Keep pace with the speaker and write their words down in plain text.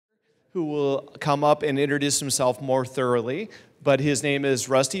who will come up and introduce himself more thoroughly. But his name is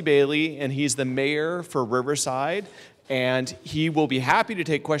Rusty Bailey, and he's the mayor for Riverside. And he will be happy to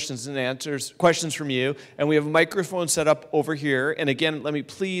take questions from you. And we have a microphone set up over here. And again, let me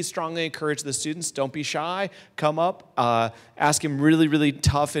please strongly encourage the students, don't be shy. Come up, ask him really, really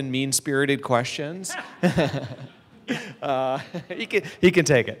tough and mean-spirited questions. He can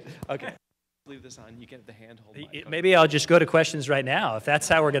take it. Okay. Leave this on. You get the handhold. Maybe I'll just go to questions right now, if that's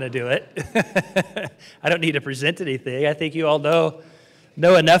how we're going to do it. I don't need to present anything. I think you all know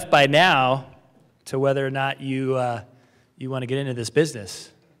enough by now to whether or not you want to get into this business,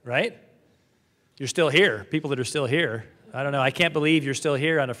 right? You're still here. People that are still here. I don't know. I can't believe you're still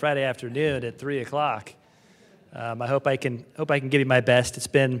here on a Friday afternoon at 3 o'clock. I hope I can give you my best. It's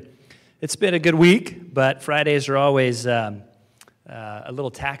been a good week, but Fridays are always a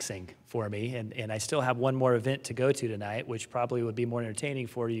little taxing for me, and I still have one more event to go to tonight, which probably would be more entertaining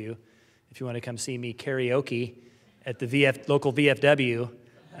for you if you want to come see me karaoke at the local VFW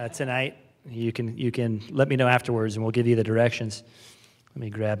tonight. You can let me know afterwards, and we'll give you the directions. Let me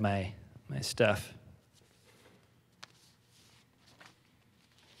grab my stuff.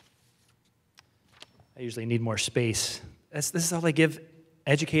 I usually need more space. This is all they give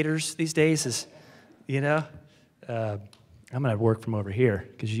educators these days is, you know. I'm going to work from over here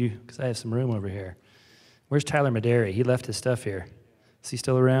because I have some room over here. Where's Tyler Maderi? He left his stuff here. Is he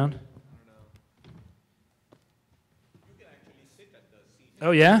still around? I don't know. You can actually sit at the seat.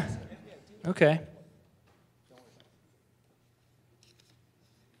 Oh, yeah? Okay.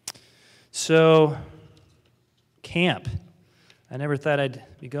 So, camp. I never thought I'd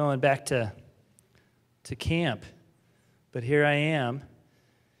be going back to camp, but here I am,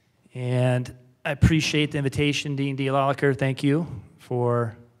 and I appreciate the invitation, Dean D. Lolliker. Thank you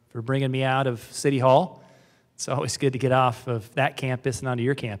for bringing me out of City Hall. It's always good to get off of that campus and onto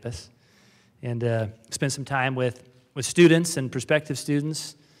your campus and spend some time with students and prospective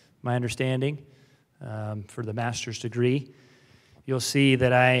students, my understanding, for the master's degree. You'll see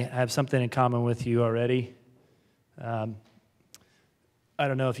that I have something in common with you already. I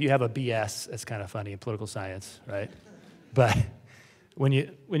don't know if you have a BS. That's kind of funny in political science, right? But when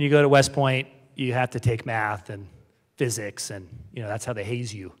you go to West Point, you have to take math and physics, and that's how they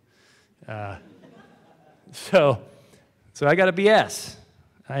haze you. So I got a BS.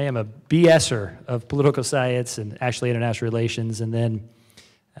 I am a BSer of political science and actually international relations, and then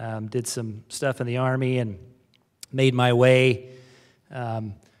did some stuff in the Army and made my way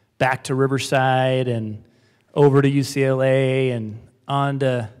back to Riverside and over to UCLA and on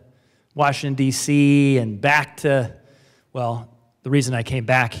to Washington, D.C., and back to, well, the reason I came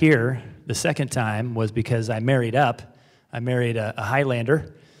back here the second time was because I married up. I married a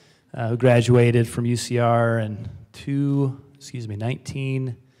Highlander who graduated from UCR in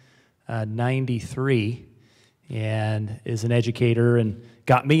 1993 and is an educator and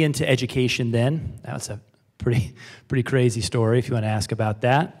got me into education then. That was a pretty crazy story if you want to ask about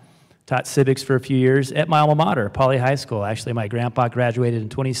that. Taught civics for a few years at my alma mater, Pauley High School. Actually, my grandpa graduated in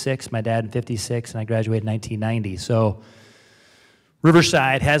 26, my dad in 56, and I graduated in 1990. So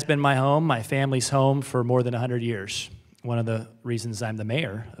Riverside has been my home, my family's home for more than 100 years. One of the reasons I'm the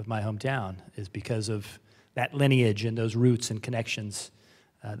mayor of my hometown is because of that lineage and those roots and connections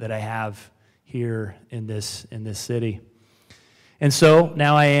that I have here in this city. And so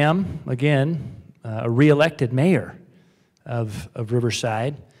now I am, again, a re-elected mayor of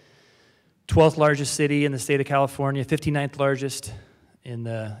Riverside, 12th largest city in the state of California, 59th largest in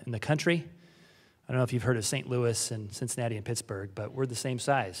the country. I don't know if you've heard of St. Louis and Cincinnati and Pittsburgh, but we're the same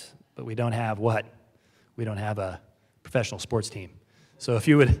size. But we don't have what? We don't have a professional sports team. So if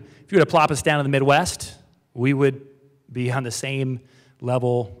you were to plop us down in the Midwest, we would be on the same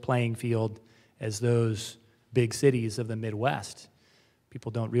level playing field as those big cities of the Midwest.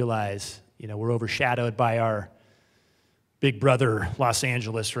 People don't realize, we're overshadowed by our big brother, Los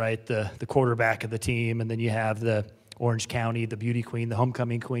Angeles, right? The quarterback of the team, and then you have the Orange County, the beauty queen, the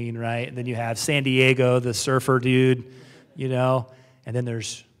homecoming queen, right? And then you have San Diego, the surfer dude, and then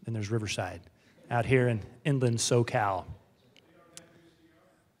there's Riverside out here in inland SoCal.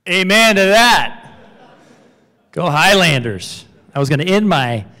 Amen to that. Go Highlanders. I was going to end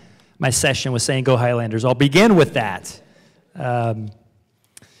my session with saying go Highlanders. I'll begin with that. But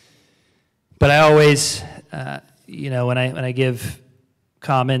I always, when I give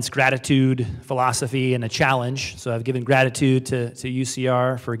comments, gratitude, philosophy, and a challenge. So I've given gratitude to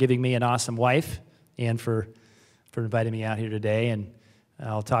UCR for giving me an awesome wife and for inviting me out here today. And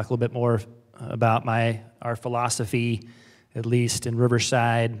I'll talk a little bit more about our philosophy, at least in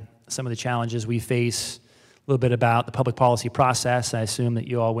Riverside, some of the challenges we face little bit about the public policy process. I assume that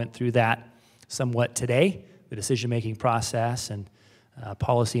you all went through that somewhat today, the decision-making process, and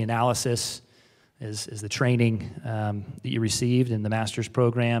policy analysis is the training that you received in the master's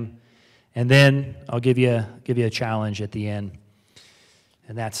program. And then I'll give you a challenge at the end.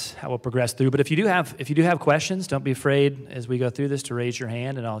 And that's how we'll progress through. But if you do have questions, don't be afraid as we go through this to raise your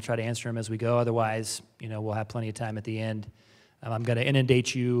hand, and I'll try to answer them as we go. Otherwise, we'll have plenty of time at the end. I'm going to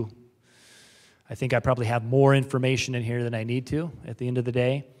inundate you. I think I probably have more information in here than I need to at the end of the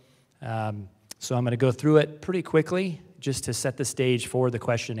day. So I'm going to go through it pretty quickly just to set the stage for the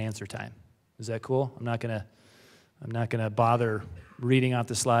question and answer time. Is that cool? I'm not going to bother reading off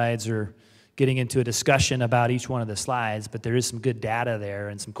the slides or getting into a discussion about each one of the slides, but there is some good data there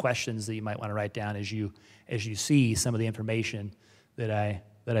and some questions that you might want to write down as you see some of the information that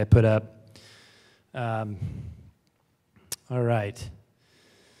I put up. All right.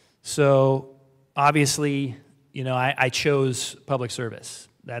 So obviously, I chose public service.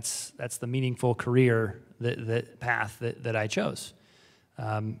 That's the meaningful career path that I chose.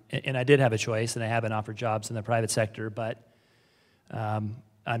 And I did have a choice, and I have been offered jobs in the private sector, but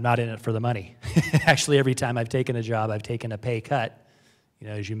I'm not in it for the money. Actually, every time I've taken a job, I've taken a pay cut.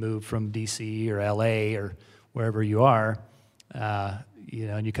 As you move from D.C. or L.A. or wherever you are, and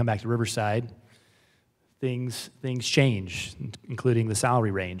you come back to Riverside, things change, including the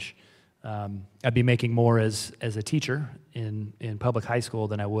salary range. I'd be making more as a teacher in public high school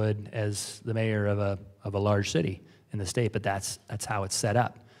than I would as the mayor of a large city in the state, but that's how it's set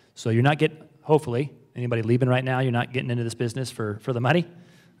up. So you're not hopefully, anybody leaving right now, you're not getting into this business for the money?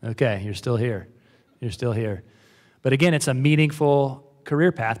 Okay, you're still here. You're still here. But again, it's a meaningful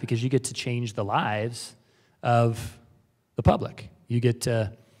career path because you get to change the lives of the public. You get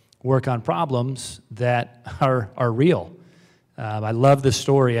to work on problems that are real. I love the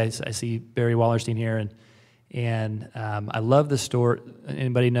story. I see Barry Wallerstein here, and I love the story.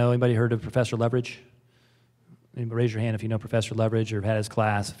 Anybody heard of Professor Leverage? Anybody raise your hand if you know Professor Leverage or have had his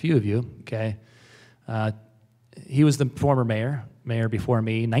class. A few of you, okay. He was the former mayor before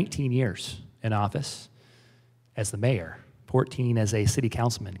me, 19 years in office as the mayor, 14 as a city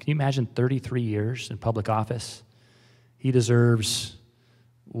councilman. Can you imagine 33 years in public office? He deserves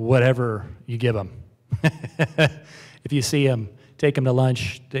whatever you give him. If you see him, take him to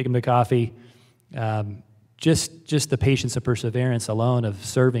lunch, take him to coffee. Just the patience and perseverance alone of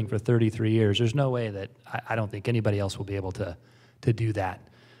serving for 33 years. There's no way that I don't think anybody else will be able to do that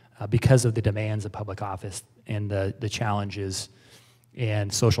because of the demands of public office and the challenges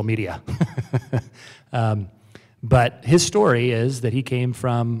and social media. But his story is that he came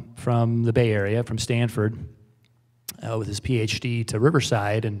from the Bay Area, from Stanford, with his PhD to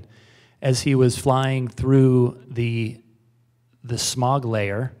Riverside, and as he was flying through the smog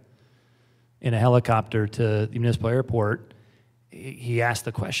layer in a helicopter to the municipal airport, he asked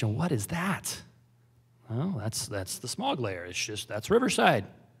the question, "What is that?" Well, that's the smog layer. That's Riverside.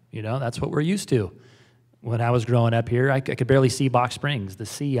 That's what we're used to. When I was growing up here, I could barely see Box Springs, the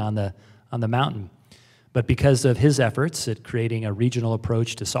sea on the mountain. But because of his efforts at creating a regional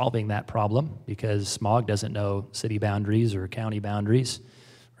approach to solving that problem, because smog doesn't know city boundaries or county boundaries,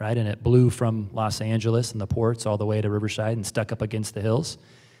 right? And it blew from Los Angeles and the ports all the way to Riverside and stuck up against the hills.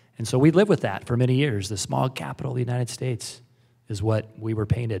 And so we lived with that for many years. The smog capital of the United States is what we were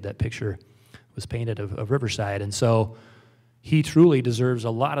painted. That picture was painted of Riverside. And so he truly deserves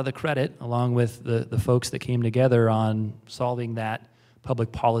a lot of the credit, along with the folks that came together on solving that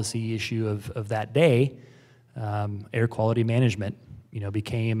public policy issue of that day. Air quality management,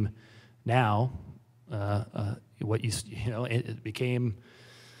 became now it became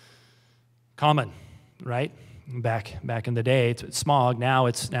common, right? Back in the day, it's smog. Now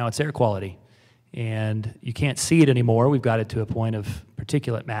it's air quality, and you can't see it anymore. We've got it to a point of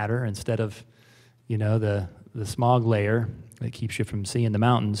particulate matter instead of, the smog layer that keeps you from seeing the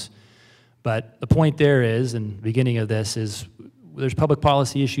mountains. But the point there is, and the beginning of this is, there's public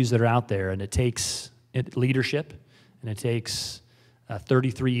policy issues that are out there, and it takes leadership, and it takes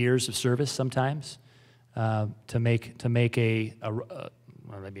 33 years of service sometimes to make well,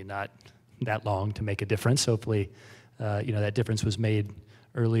 maybe not that long to make a difference. Hopefully, that difference was made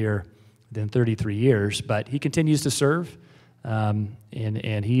earlier than 33 years. But he continues to serve,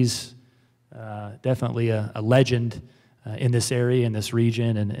 and he's definitely a legend in this area, in this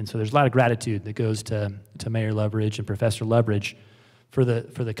region, and so there's a lot of gratitude that goes to Mayor Leverage and Professor Leverage for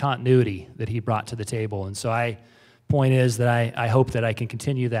the continuity that he brought to the table. And so point is that I hope that I can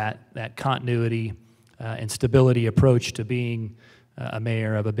continue that continuity and stability approach to being a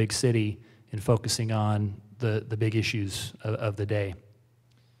mayor of a big city and focusing on the big issues of the day.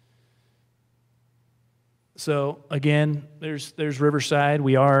 So again, there's Riverside.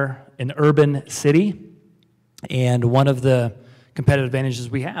 We are an urban city, and one of the competitive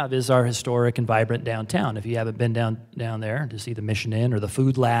advantages we have is our historic and vibrant downtown. If you haven't been down there to see the Mission Inn or the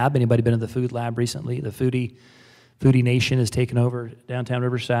Food Lab, anybody been to the Food Lab recently? The Foodie Nation has taken over downtown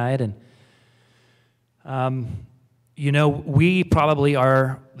Riverside, and you know, we probably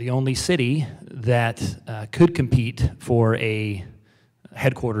are the only city that could compete for a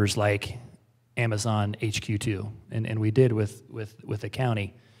headquarters like Amazon HQ2, and we did with the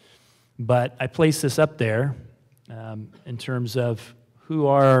county. But I place this up there in terms of who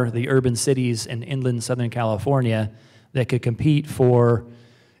are the urban cities in inland Southern California that could compete for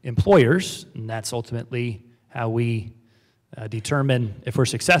employers, and that's ultimately how we determine if we're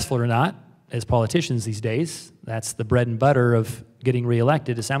successful or not as politicians these days. That's the bread and butter of getting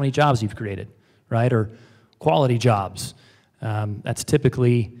reelected, is how many jobs you've created, right? Or quality jobs. That's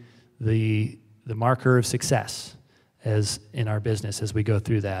typically the marker of success as in our business as we go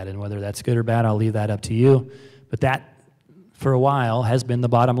through that. And whether that's good or bad, I'll leave that up to you. But that, for a while, has been the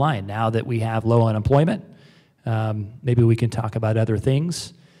bottom line. Now that we have low unemployment, maybe we can talk about other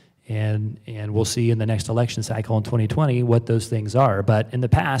things, and we'll see in the next election cycle in 2020 what those things are. But in the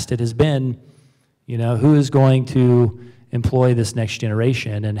past, it has been, you know, who is going to employ this next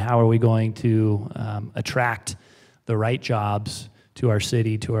generation, and how are we going to attract the right jobs to our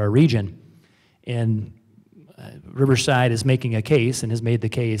city, to our region. And Riverside is making a case, and has made the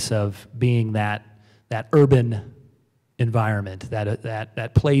case of being that urban environment,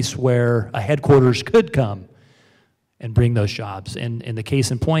 that place where a headquarters could come and bring those jobs. And the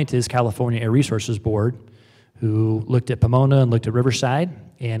case in point is California Air Resources Board, who looked at Pomona and looked at Riverside,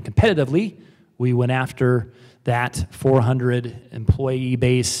 and competitively, we went after that 400 employee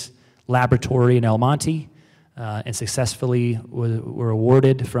base laboratory in El Monte, and successfully were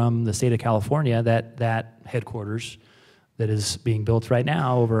awarded from the state of California that headquarters that is being built right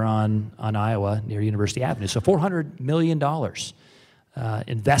now over on Iowa near University Avenue. So $400 million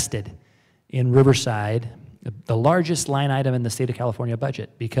invested in Riverside, the largest line item in the state of California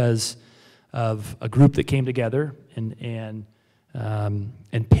budget, because of a group that came together and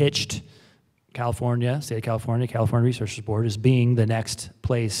pitched California, state of California Resources Board as being the next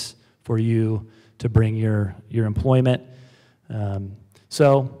place for you to bring your employment.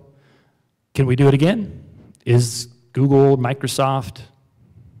 So can we do it again? Is Google, Microsoft,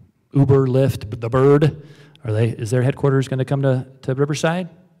 Uber, Lyft, the Bird, is their headquarters going to come to Riverside?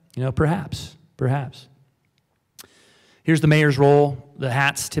 You know, perhaps. Here's the mayor's role. The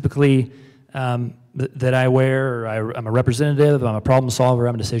hats typically that I wear, I'm a representative, I'm a problem solver,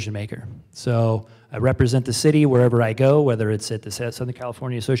 I'm a decision maker. So I represent the city wherever I go, whether it's at the Southern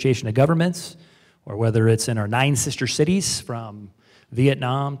California Association of Governments, or whether it's in our 9 sister cities from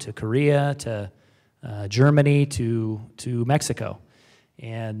Vietnam to Korea to Germany to Mexico.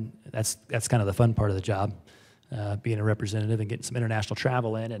 And that's kind of the fun part of the job, being a representative and getting some international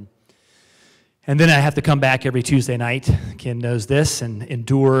travel in. And then I have to come back every Tuesday night, Ken knows this, and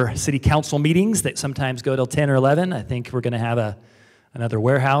endure city council meetings that sometimes go till 10 or 11. I think we're going to have another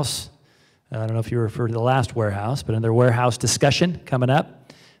warehouse. I don't know if you refer to the last warehouse, but another warehouse discussion coming up.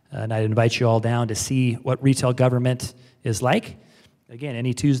 And I'd invite you all down to see what retail government is like. Again,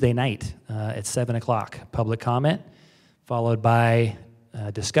 any Tuesday night at 7 o'clock, public comment, followed by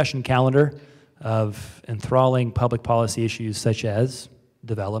a discussion calendar of enthralling public policy issues such as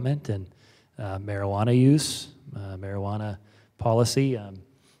development and marijuana use, marijuana policy,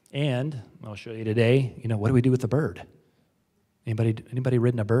 and I'll show you today, you know, what do we do with the bird? Anybody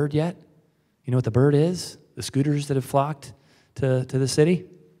ridden a bird yet? You know what the bird is? The scooters that have flocked to the city?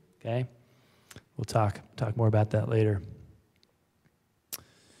 Okay, we'll talk more about that later.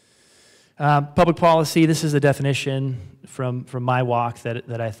 Public policy, this is a definition from my walk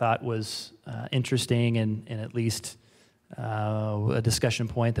that I thought was interesting and at least a discussion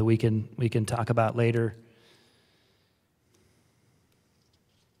point that we can talk about later.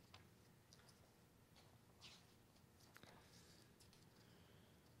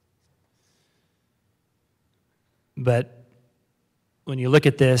 But when you look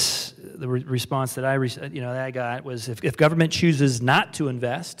at this, the response that I got was, if government chooses not to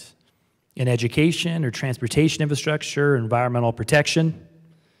invest in education or transportation infrastructure, or environmental protection,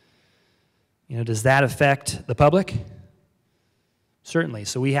 you know, does that affect the public? Certainly.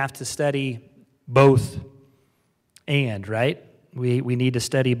 So we have to study both and, right? We need to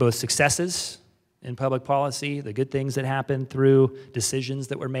study both successes in public policy, the good things that happen through decisions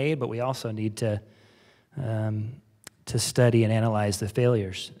that were made, but we also need to study and analyze the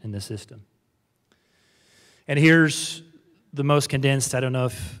failures in the system. And here's the most condensed. I don't know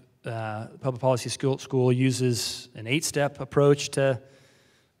public policy school uses an 8-step approach to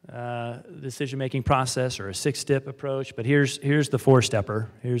the decision-making process, or a 6-step approach, but here's the 4-stepper.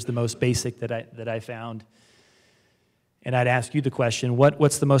 Here's the most basic that I found. And I'd ask you the question,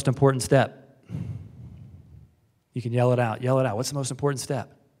 what's the most important step? You can yell it out. Yell it out. What's the most important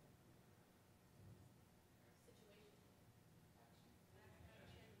step?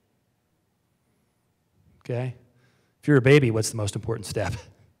 Okay. If you're a baby, what's the most important step?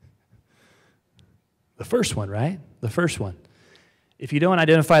 The first one, right? The first one. If you don't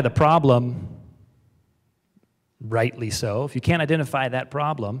identify the problem, rightly so, if you can't identify that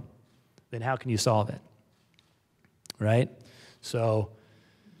problem, then how can you solve it? Right? So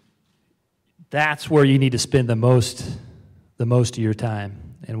that's where you need to spend the most of your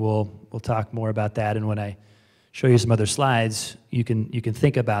time. And we'll talk more about that. And when I show you some other slides, you can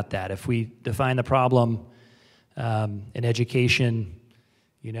think about that. If we define the problem in education,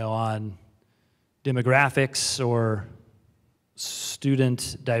 on demographics or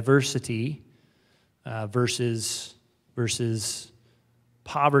student diversity versus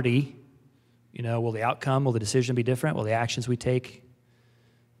poverty, will the outcome, will the decision be different? Will the actions we take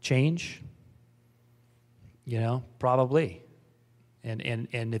change? Probably. And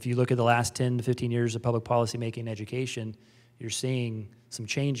if you look at the last 10 to 15 years of public policy making in education, you're seeing some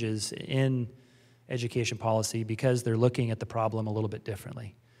changes in education policy because they're looking at the problem a little bit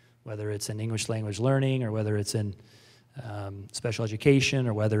differently, whether it's in English language learning or whether it's in special education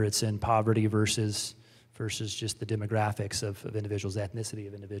or whether it's in poverty versus just the demographics of individuals, ethnicity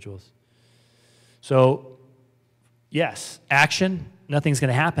of individuals. So, yes, action, nothing's going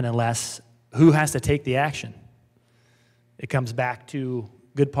to happen unless who has to take the action? It comes back to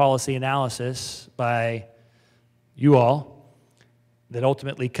good policy analysis by you all that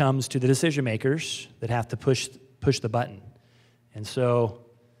ultimately comes to the decision makers that have to push the button. And so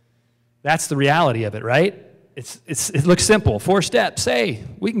that's the reality of it, right? It looks simple. 4 steps. Hey,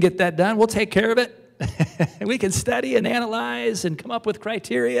 we can get that done. We'll take care of it. We can study and analyze and come up with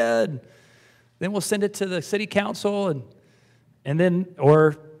criteria, and then we'll send it to the city council and then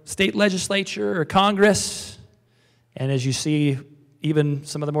or state legislature or Congress. And as you see, even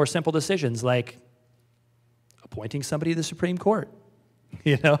some of the more simple decisions like appointing somebody to the Supreme Court,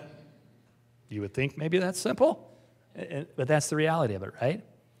 you would think maybe that's simple, but that's the reality of it, right?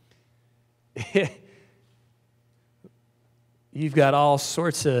 You've got all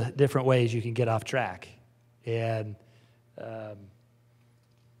sorts of different ways you can get off track. And,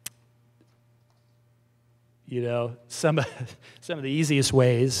 some of the easiest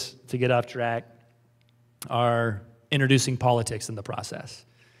ways to get off track are introducing politics in the process.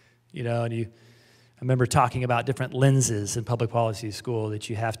 I remember talking about different lenses in public policy school that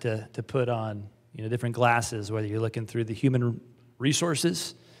you have to put on, different glasses, whether you're looking through the human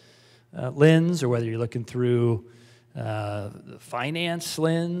resources lens or whether you're looking through the finance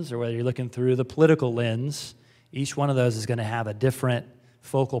lens or whether you're looking through the political lens. Each one of those is going to have a different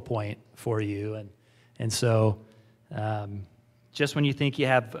focal point for you. And so just when you think you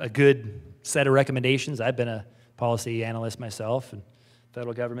have a good set of recommendations, I've been a policy analyst myself and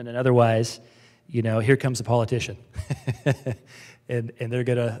federal government and otherwise, here comes a politician. and they're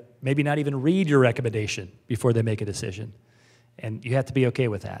going to maybe not even read your recommendation before they make a decision. And you have to be okay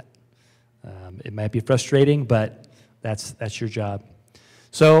with that. It might be frustrating, but that's your job.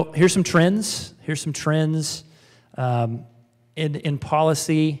 So here's some trends. Here's some trends in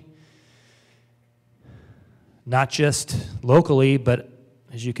policy, not just locally, but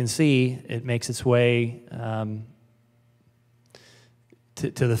as you can see, it makes its way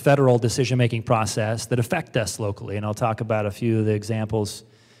to the federal decision-making process that affect us locally. And I'll talk about a few of the examples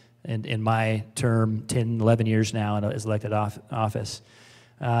in my term, 10, 11 years now as elected office.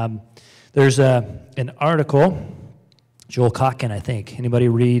 There's an article, Joel Kotkin, I think. Anybody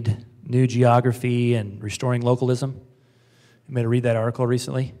read New Geography and Restoring Localism? Anybody read that article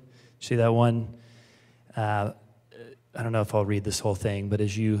recently? See that one? I don't know if I'll read this whole thing, but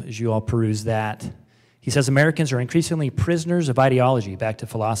as you all peruse that, he says Americans are increasingly prisoners of ideology. Back to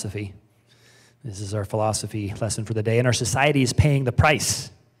philosophy. This is our philosophy lesson for the day. And our society is paying the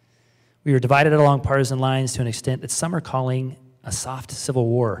price. We are divided along partisan lines to an extent that some are calling a soft civil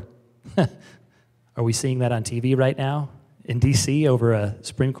war. Are we seeing that on TV right now in D.C. over a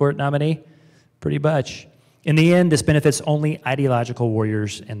Supreme Court nominee? Pretty much. In the end, this benefits only ideological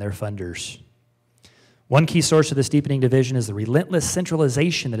warriors and their funders. One key source of this deepening division is the relentless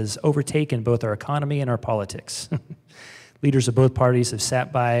centralization that has overtaken both our economy and our politics. Leaders of both parties have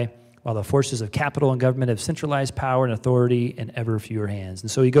sat by while the forces of capital and government have centralized power and authority in ever fewer hands.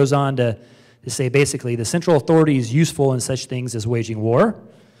 And so he goes on to say basically the central authority is useful in such things as waging war,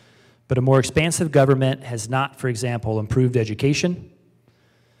 But a more expansive government has not, for example, improved education.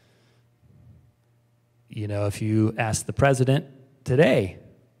 You know, if you ask the president today,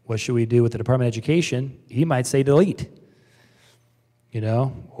 what should we do with the Department of Education? He might say delete, you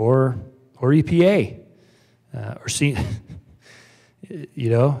know, or EPA, or see, you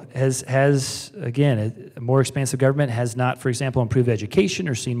know, has again, a more expansive government has not, for example, improved education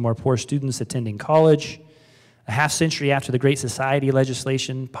or seen more poor students attending college. A half century after the Great Society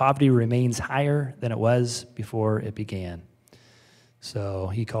legislation, poverty remains higher than it was before it began. So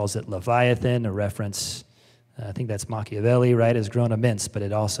he calls it Leviathan, a reference, I think that's Machiavelli, right, has grown immense, but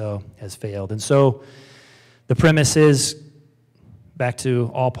it also has failed. And so the premise is, back to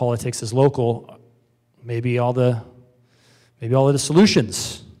all politics is local, maybe all the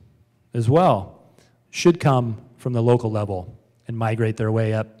solutions as well should come from the local level and migrate their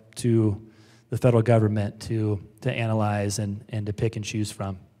way up to the federal government to analyze and to pick and choose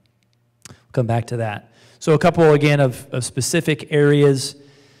from. We'll come back to that. So a couple, again, of specific areas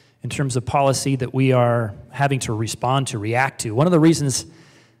in terms of policy that we are having to respond to, react to. One of the reasons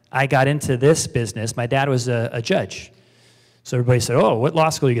I got into this business, my dad was a judge. So everybody said, oh, what law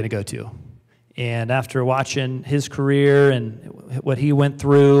school are you going to go to? And after watching his career and what he went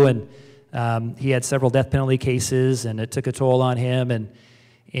through, and he had several death penalty cases, and it took a toll on him, and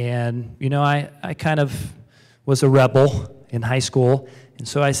you know, I kind of was a rebel in high school, and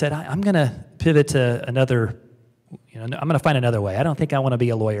so I said, I'm going to pivot to another, you know, I'm going to find another way. I don't think I want to be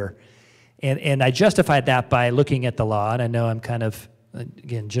a lawyer. And I justified that by looking at the law, and I know I'm kind of,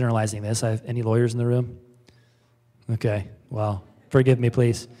 again, generalizing this. Any lawyers in the room? Okay, well, forgive me,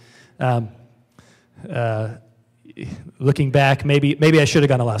 please. Looking back, maybe I should have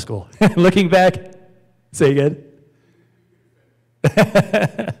gone to law school. Looking back, say again?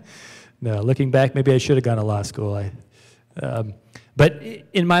 No, looking back, maybe I should have gone to law school. But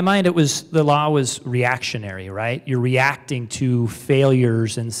in my mind, the law was reactionary, right? You're reacting to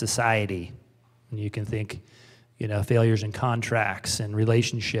failures in society. And you can think, you know, failures in contracts and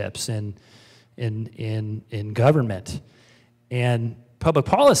relationships and in government. And public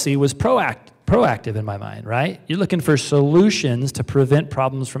policy was proactive in my mind, right? You're looking for solutions to prevent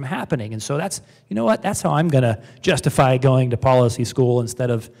problems from happening. And so that's, you know what, that's how I'm going to justify going to policy school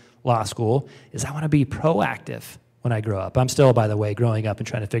instead of law school, is I want to be proactive when I grow up. I'm still, by the way, growing up and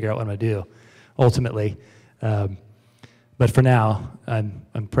trying to figure out what I'm going to do, ultimately. But for now,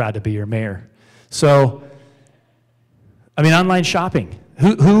 I'm proud to be your mayor. So, I mean, online shopping.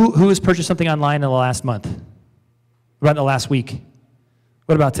 Who has purchased something online in the last month? What about in the last week?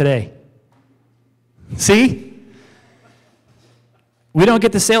 What about today? See? We don't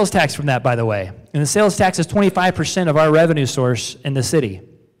get the sales tax from that, by the way. And the sales tax is 25% of our revenue source in the city.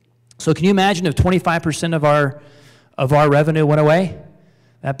 So can you imagine if 25% of our revenue went away?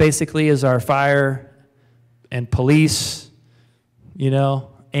 That basically is our fire and police, you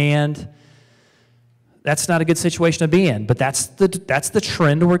know, and that's not a good situation to be in, but that's the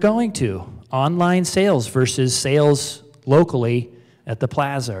trend we're going to. Online sales versus sales locally at the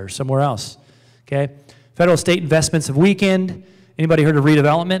plaza or somewhere else, okay? Federal state investments have weakened. Anybody heard of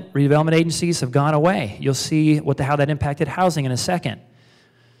redevelopment? Redevelopment agencies have gone away. You'll see how that impacted housing in a second.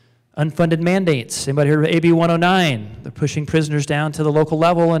 Unfunded mandates. Anybody heard of AB 109? They're pushing prisoners down to the local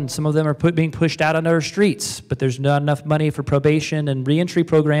level, and some of them are being pushed out onto our streets, but there's not enough money for probation and reentry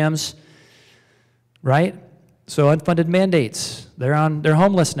programs, right? So unfunded mandates. They're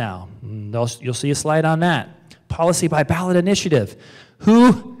homeless now. You'll see a slide on that. Policy by ballot initiative.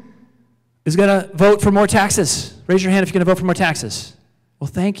 Who is going to vote for more taxes? Raise your hand if you're going to vote for more taxes. Well,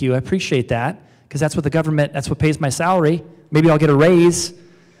 thank you. I appreciate that, because that's what the government, that's what pays my salary. Maybe I'll get a raise.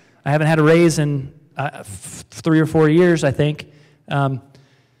 I haven't had a raise in 3 or 4 years, I think. I'm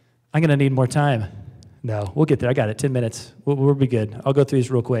going to need more time. No, we'll get there. I got it, 10 minutes. We'll be good. I'll go through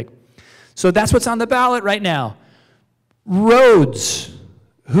these real quick. So that's what's on the ballot right now. Roads.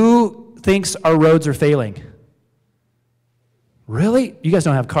 Who thinks our roads are failing? Really? You guys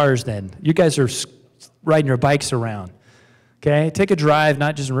don't have cars then. You guys are riding your bikes around. Okay? Take a drive,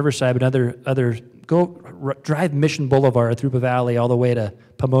 not just in Riverside, but drive Mission Boulevard through Upa Valley all the way to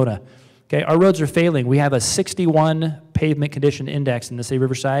Pomona. Okay? Our roads are failing. We have a 61 pavement condition index in the city of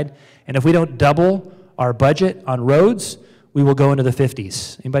Riverside, and if we don't double our budget on roads, we will go into the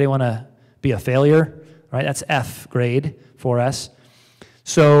 50s. Anybody want to be a failure? All right, that's F grade for us.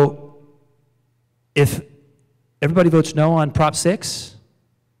 So if everybody votes no on Prop 6,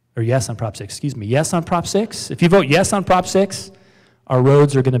 or yes on Prop 6, excuse me, yes on Prop 6, if you vote yes on Prop 6, our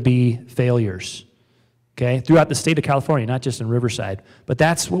roads are going to be failures, okay, throughout the state of California, not just in Riverside. But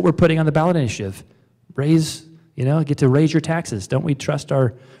that's what we're putting on the ballot initiative. Raise You know, get to raise your taxes. Don't we trust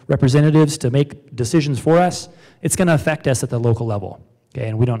our representatives to make decisions for us? It's going to affect us at the local level, okay?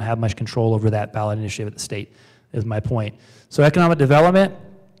 And we don't have much control over that ballot initiative at the state, is my point. So economic development,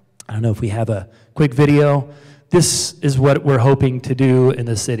 I don't know if we have a quick video. This is what we're hoping to do in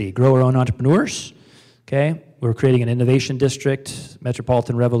the city. Grow our own entrepreneurs, okay? We're creating an innovation district,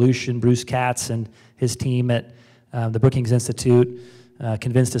 Metropolitan Revolution. Bruce Katz and his team at the Brookings Institute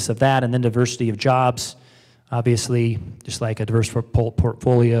convinced us of that, and then diversity of jobs. Obviously, just like a diverse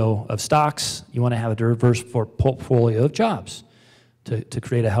portfolio of stocks, you want to have a diverse portfolio of jobs to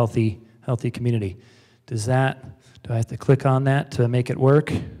create a healthy community. Do I have to click on that to make it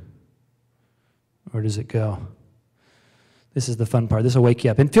work? Where does it go? This is the fun part. This will wake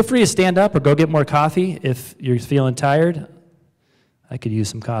you up. And feel free to stand up or go get more coffee if you're feeling tired. I could use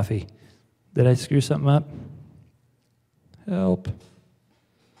some coffee. Did I screw something up? Help.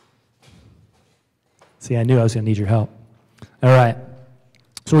 See, I knew I was going to need your help. All right.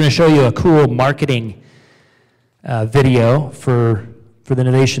 So we're going to show you a cool marketing video for the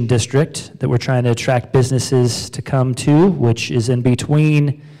Innovation District that we're trying to attract businesses to come to, which is in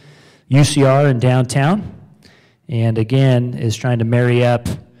between UCR and downtown. And again, is trying to marry up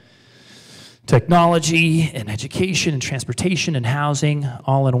technology and education and transportation and housing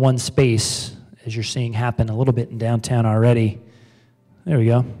all in one space, as you're seeing happen a little bit in downtown already. There we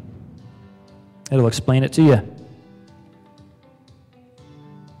go. It'll explain it to you. Cities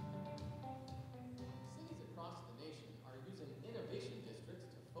across the nation are using innovation districts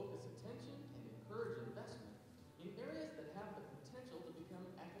to focus attention and encourage investment in areas that have the potential to become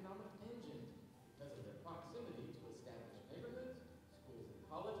economic engines because of their proximity to established neighborhoods, schools and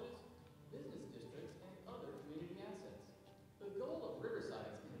colleges, business districts, and other community assets. The goal of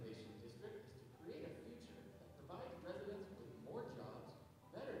Riverside's Innovation District is to create a future that provides residents with more jobs,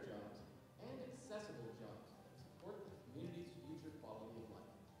 better jobs, and accessible jobs that support the community's future quality of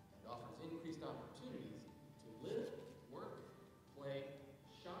life and offers increased opportunities to live, work, play,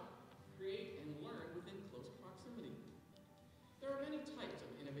 shop, create, and learn within close proximity. There are many types of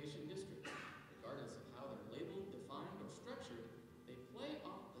innovation districts. Regardless of how they're labeled, defined, or structured, they play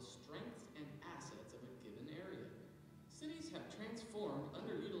off the strengths and assets of a given area. Cities have transformed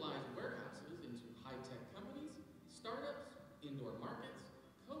underutilized warehouses into high-tech companies, startups, indoor markets,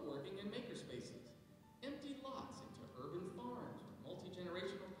 co-working and makerspaces, empty lots into urban farms or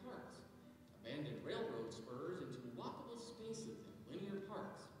multi-generational parks, abandoned railroad spurs into walkable spaces and linear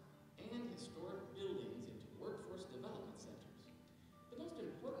parks, and historic buildings into workforce development centers. The most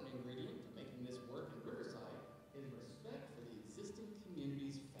important ingredient to making this work in Riverside is respect for the existing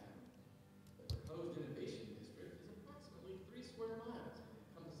community's fabric. The proposed innovation district is approximately 3 square miles and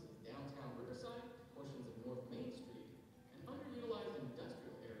encompasses downtown Riverside, portions of North Main Street, an underutilized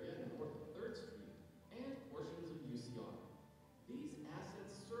industrial area north of 3rd Street, and portions of UCR. These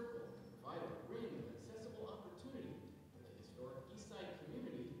assets circle and provide a ring of accessible opportunity for the historic Eastside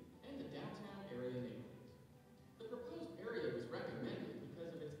community and the downtown area neighborhoods. The proposed area was recommended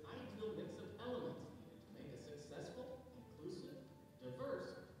because of its ideal mix of elements needed to make a successful, inclusive,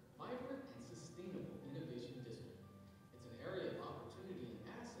 diverse, vibrant, and sustainable innovation district. It's an area of opportunity and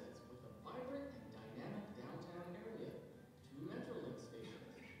assets with a vibrant and dynamic downtown area, 2 Metrolink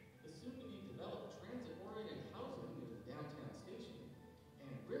stations, the soon-to-be-developed transit-oriented housing near the downtown station, and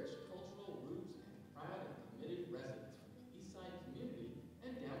rich cultural roots and proud and committed residents from the Eastside community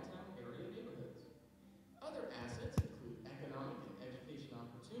and downtown area neighborhoods. Other assets include economic and education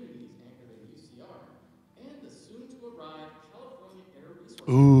opportunities anchored in UCR, and the soon-to-arrive California Air Resources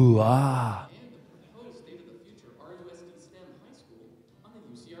Ooh, ah. and the proposed state-of-the-future RUSD STEM High School on the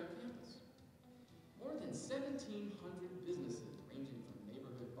UCR campus. More than 1,700 businesses ranging from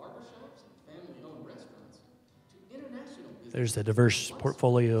neighborhood barbershops and family-owned restaurants to international businesses. There's a diverse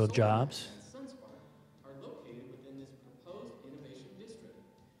portfolio of jobs. And Sunspark are located within this proposed innovation district.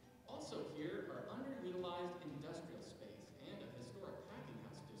 Also here are underutilized industrial space and a historic packing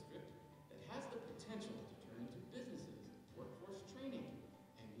house district that has the potential to turn into businesses, workforce training,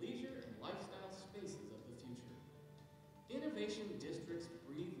 and leisure and lifestyle spaces of the future. Innovation districts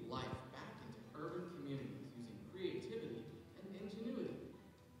breathe life back into urban communities using creativity and ingenuity.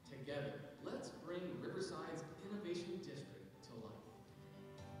 Together, let's bring Riverside's innovation district to life.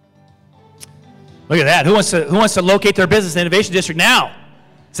 Look at that. Who wants to locate their business in the Innovation District now?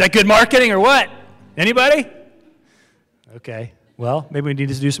 Is that good marketing or what? Anybody? Okay. Well, maybe we need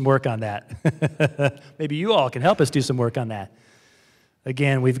to do some work on that. Maybe you all can help us do some work on that.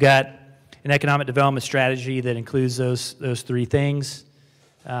 Again, we've got an economic development strategy that includes those 3 things.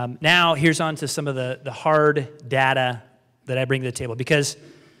 Now, here's on to some of the hard data that I bring to the table. Because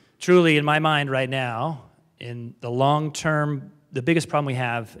truly, in my mind right now, in the long term, the biggest problem we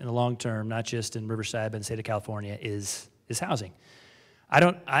have in the long term, not just in Riverside, but in the state of California, is housing.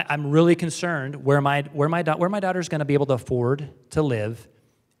 I'm really concerned where my daughter's going to be able to afford to live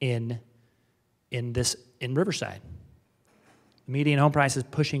in Riverside. The median home price is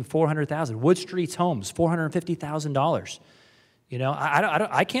pushing $400,000. Wood Street's homes, $450,000. You know,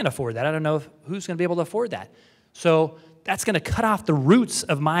 I can't afford that. I don't know who's going to be able to afford that. So that's going to cut off the roots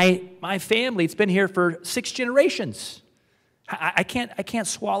of my family. It's been here for 6 generations. I can't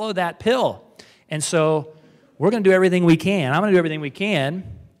swallow that pill. And so we're going to do everything we can. I'm going to do everything we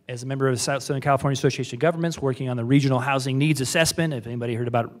can as a member of the Southern California Association of Governments working on the Regional Housing Needs Assessment. If anybody heard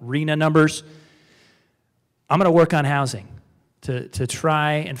about RHNA numbers, I'm going to work on housing to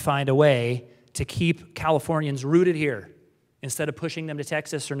try and find a way to keep Californians rooted here instead of pushing them to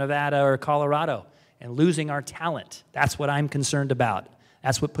Texas or Nevada or Colorado and losing our talent. That's what I'm concerned about.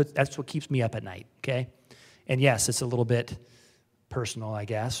 That's what keeps me up at night, okay? And yes, it's a little bit personal, I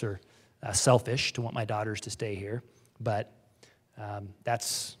guess, or selfish to want my daughters to stay here, but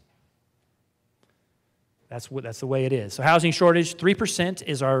that's the way it is. So housing shortage, 3%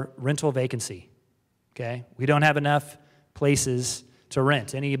 is our rental vacancy, okay? We don't have enough places to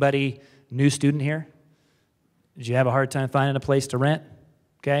rent. Anybody new student here? Did you have a hard time finding a place to rent?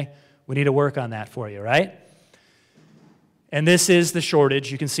 Okay? We need to work on that for you, right? And this is the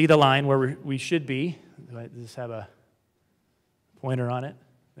shortage. You can see the line where we should be. I just have a pointer on it.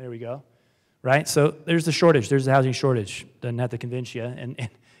 There we go. Right? So there's the shortage. There's the housing shortage. Doesn't have to convince you. And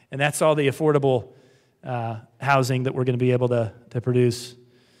that's all the affordable housing that we're going to be able to produce.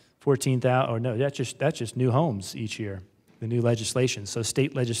 14,000, or no, that's just new homes each year, the new legislation. So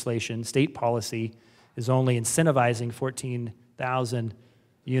state legislation, state policy is only incentivizing 14,000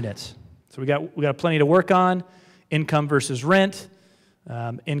 units. So we got plenty to work on. Income versus rent.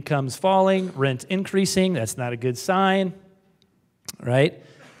 Income's falling, rent increasing. That's not a good sign, right?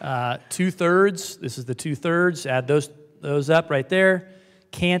 2/3. This is the 2/3. Add those up right there.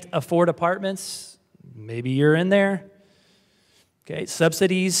 Can't afford apartments. Maybe you're in there. Okay,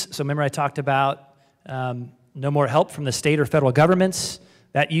 subsidies. So remember I talked about no more help from the state or federal governments.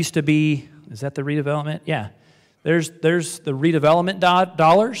 That used to be, is that the redevelopment? Yeah. There's the redevelopment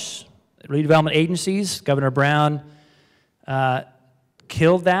dollars, redevelopment agencies. Governor Brown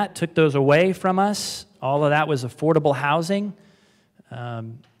killed that, took those away from us. All of that was affordable housing.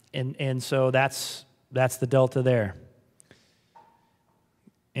 And so that's the delta there.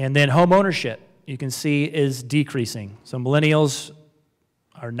 And then home ownership, you can see, is decreasing. So millennials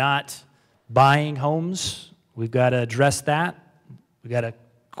are not buying homes. We've got to address that. We've got to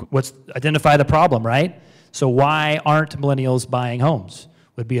identify the problem, right? So why aren't millennials buying homes?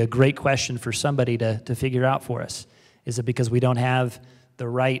 Would be a great question for somebody to figure out for us. Is it because we don't have the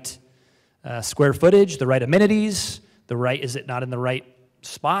right square footage, the right amenities, is it not in the right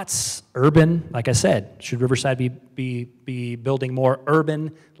spots? Urban, like I said, should Riverside be building more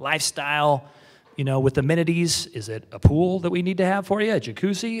urban lifestyle, with amenities? Is it a pool that we need to have for you, a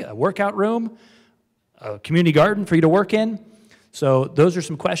jacuzzi, a workout room, a community garden for you to work in? So those are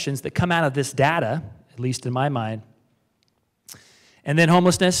some questions that come out of this data, at least in my mind. And then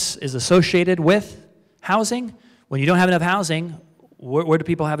homelessness is associated with housing. When you don't have enough housing, where do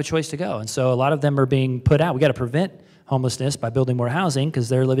people have a choice to go? And so a lot of them are being put out. We got to prevent homelessness by building more housing because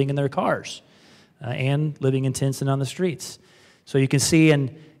they're living in their cars and living in tents and on the streets. So you can see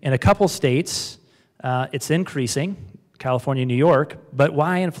in a couple states, it's increasing, California, New York, but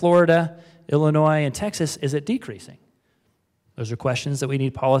why in Florida, Illinois, and Texas is it decreasing? Those are questions that we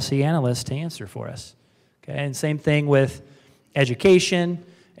need policy analysts to answer for us. Okay, and same thing with education.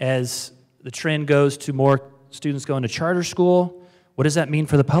 As the trend goes to more students going to charter school, what does that mean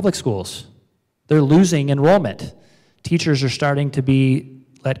for the public schools? They're losing enrollment. Teachers are starting to be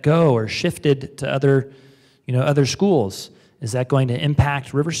let go or shifted to other schools. Is that going to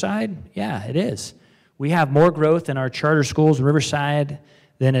impact Riverside? Yeah, it is. We have more growth in our charter schools in Riverside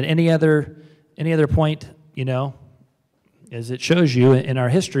than at any other point, as it shows you in our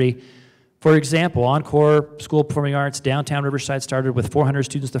history. For example, Encore School of Performing Arts, downtown Riverside started with 400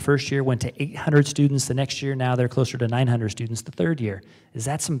 students the first year, went to 800 students the next year. Now they're closer to 900 students the third year. Is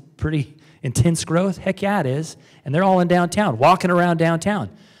that some pretty intense growth? Heck yeah, it is. And they're all in downtown, walking around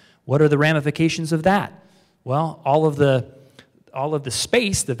downtown. What are the ramifications of that? Well, all of the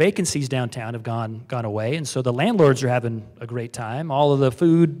space, the vacancies downtown have gone away, and so the landlords are having a great time. All of the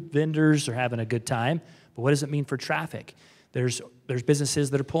food vendors are having a good time. But what does it mean for traffic? There's businesses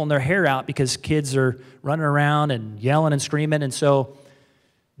that are pulling their hair out because kids are running around and yelling and screaming. And so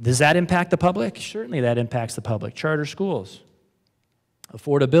does that impact the public? Certainly that impacts the public. Charter schools.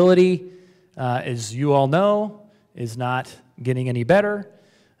 Affordability, as you all know, is not getting any better.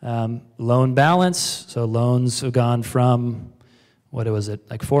 Loan balance, so loans have gone from, what was it,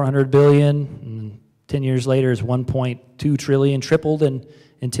 like 400 billion, and 10 years later is 1.2 trillion, tripled in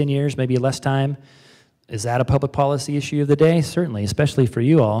 10 years, maybe less time. Is that a public policy issue of the day? Certainly, especially for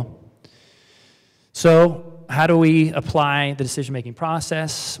you all. So how do we apply the decision-making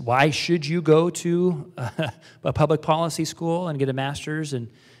process? Why should you go to a public policy school and get a master's and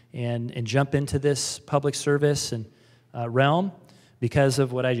jump into this public service and realm? Because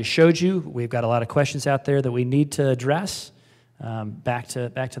of what I just showed you, we've got a lot of questions out there that we need to address. Back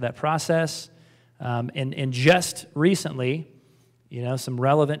to that process. And just recently, some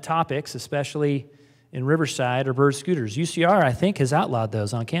relevant topics, especially in Riverside, are bird scooters. UCR, I think, has outlawed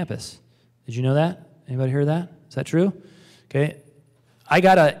those on campus. Did you know that? Anybody hear that? Is that true? Okay. I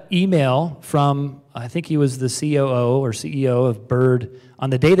got an email from, I think he was the COO or CEO of Bird on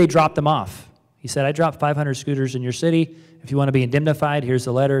the day they dropped them off. He said, I dropped 500 scooters in your city. If you want to be indemnified, here's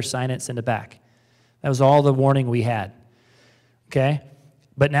the letter, sign it, send it back. That was all the warning we had. Okay?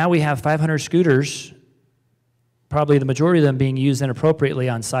 But now we have 500 scooters, probably the majority of them being used inappropriately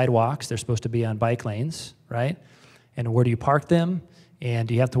on sidewalks. They're supposed to be on bike lanes, right? And where do you park them? And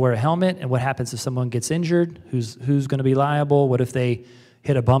do you have to wear a helmet? And what happens if someone gets injured? Who's going to be liable? What if they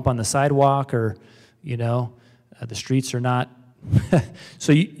hit a bump on the sidewalk, or, the streets are not?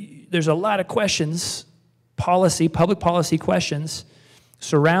 So there's a lot of questions, public policy questions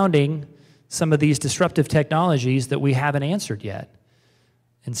surrounding some of these disruptive technologies that we haven't answered yet.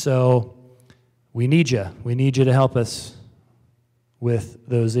 And so we need you. We need you to help us with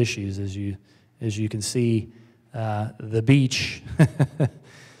those issues. As you can see, the beach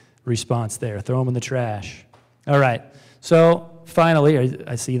response there. Throw them in the trash. All right. So finally,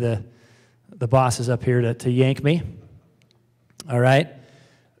 I see the boss is up here to yank me. All right.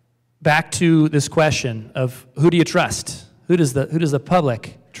 Back to this question of who do you trust? Who does the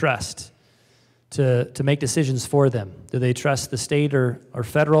public trust to make decisions for them? Do they trust the state or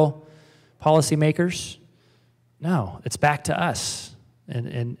federal policymakers? No, it's back to us.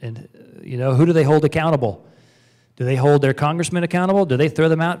 And who do they hold accountable? Do they hold their congressmen accountable? Do they throw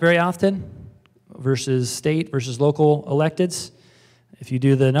them out very often versus state versus local electeds? If you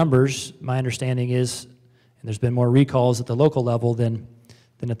do the numbers, my understanding is, and there's been more recalls at the local level than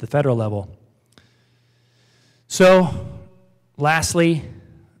at the federal level. So, lastly,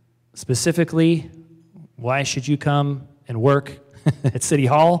 specifically, why should you come and work at City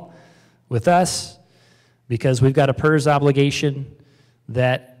Hall with us? Because we've got a PERS obligation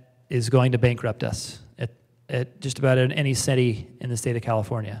that is going to bankrupt us at just about any city in the state of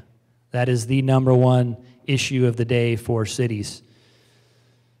California. That is the #1 issue of the day for cities.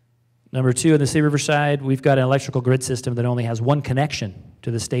 Number 2, in the city of Riverside, we've got an electrical grid system that only has one connection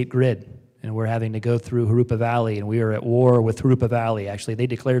to the state grid, and we're having to go through Jurupa Valley, and we are at war with Jurupa Valley. Actually, they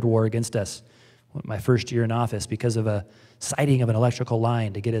declared war against us my first year in office because of a sighting of an electrical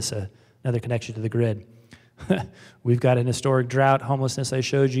line to get us another connection to the grid. We've got an historic drought, homelessness I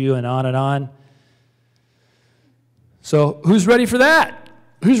showed you, and on and on. So who's ready for that?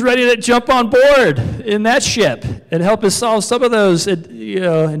 Who's ready to jump on board in that ship and help us solve some of those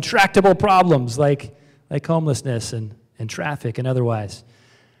intractable problems like homelessness and traffic and otherwise?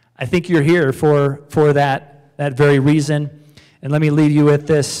 I think you're here for that very reason. And let me leave you with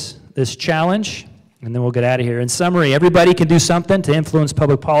this challenge, and then we'll get out of here. In summary, everybody can do something to influence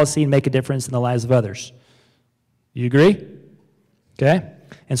public policy and make a difference in the lives of others. You agree? Okay?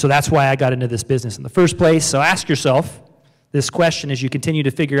 And so that's why I got into this business in the first place. So ask yourself this question as you continue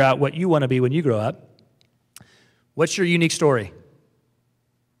to figure out what you want to be when you grow up. What's your unique story?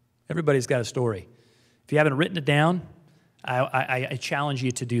 Everybody's got a story. If you haven't written it down, I challenge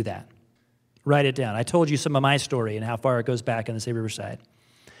you to do that. Write it down. I told you some of my story and how far it goes back in the state of Riverside.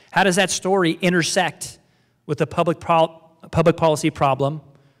 How does that story intersect with the public policy problem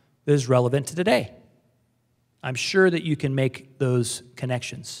that is relevant to today? I'm sure that you can make those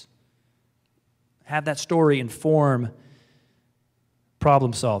connections. Have that story inform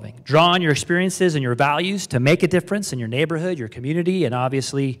problem solving. Draw on your experiences and your values to make a difference in your neighborhood, your community, and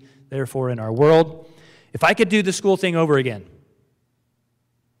obviously, therefore, in our world. If I could do the school thing over again,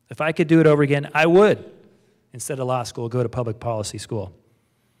 if I could do it over again, I would, instead of law school, go to public policy school.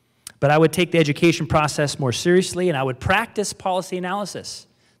 But I would take the education process more seriously, and I would practice policy analysis.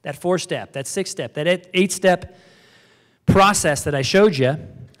 That 4-step, that 6-step, that 8-step process that I showed you,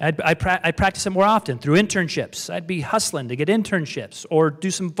 I'd practice it more often through internships. I'd be hustling to get internships or do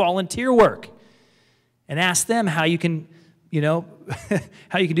some volunteer work and ask them how you can,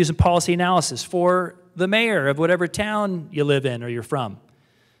 how you can do some policy analysis for the mayor of whatever town you live in or you're from,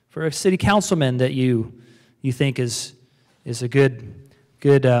 for a city councilman that you think is a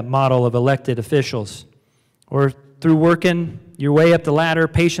good model of elected officials, or through working your way up the ladder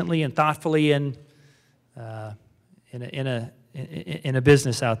patiently and thoughtfully in a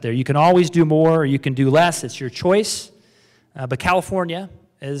business out there. You can always do more or you can do less. It's your choice. But California,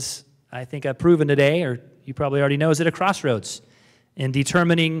 as I think I've proven today, or you probably already know, is at a crossroads in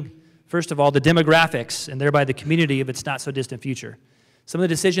determining, first of all, the demographics and thereby the community of its not-so-distant future. Some of the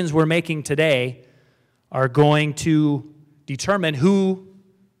decisions we're making today are going to determine who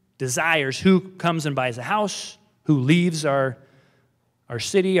desires, who comes and buys a house, who leaves our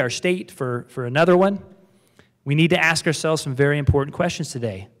city, our state for another one. We need to ask ourselves some very important questions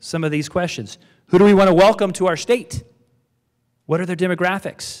today. Some of these questions. Who do we want to welcome to our state? What are their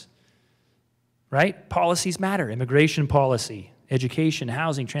demographics? Right? Policies matter. Immigration policy, education,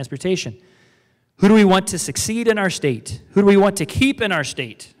 housing, transportation. Who do we want to succeed in our state? Who do we want to keep in our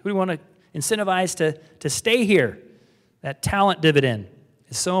state? Who do we want to incentivize to stay here? That talent dividend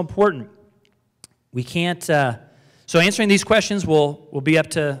is so important. We can't, so answering these questions will be up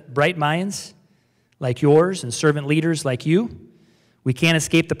to bright minds like yours and servant leaders like you. We can't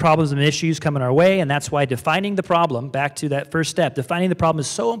escape the problems and issues coming our way, and that's why defining the problem, back to that first step, defining the problem is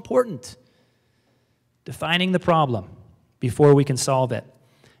so important. Defining the problem before we can solve it.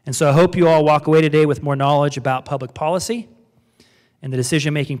 And so I hope you all walk away today with more knowledge about public policy and the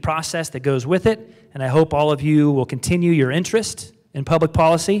decision-making process that goes with it, and I hope all of you will continue your interest in public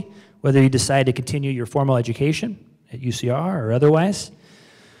policy, whether you decide to continue your formal education at UCR or otherwise,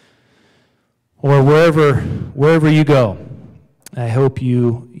 or wherever you go. I hope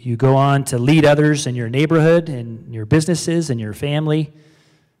you go on to lead others in your neighborhood, in your businesses, in your family,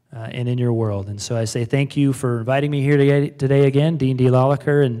 and in your world. And so I say thank you for inviting me here today again, Dean D.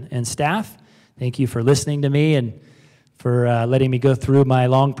 Lolliker and staff. Thank you for listening to me and for letting me go through my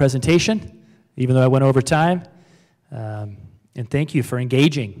long presentation, even though I went over time. And thank you for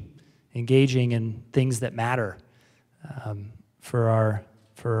engaging in things that matter for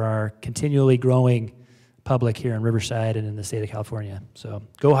our continually growing public here in Riverside and in the state of California. So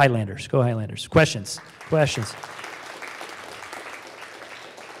go Highlanders, go Highlanders. Questions? Questions?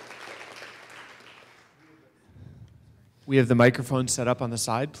 We have the microphone set up on the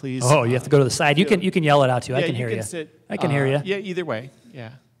side, please. Oh, you have to go to the side. You can yell it out too. Yeah, I can hear you. Sit, I can hear you. Yeah, either way. Yeah.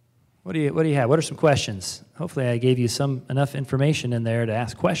 What do you have? What are some questions? Hopefully I gave you enough information in there to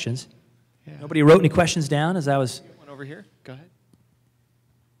ask questions. Yeah. Nobody wrote any questions down as I was. One over here. Go ahead.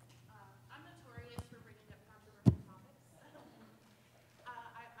 I'm notorious for bringing up controversial topics.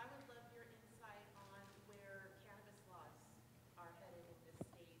 I would love your insight on where cannabis laws are headed in this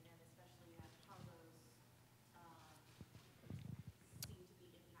state, and especially how those seem to be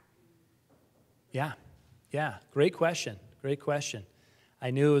impacting. Yeah. Great question. I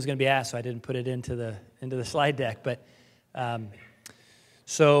knew it was going to be asked, so I didn't put it into the slide deck. But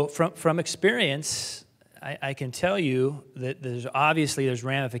so from experience, I can tell you that there's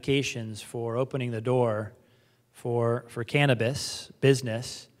ramifications for opening the door for cannabis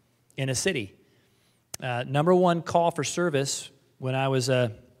business in a city. Number one call for service when I was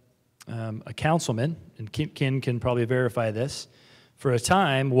a councilman, and Ken can probably verify this, for a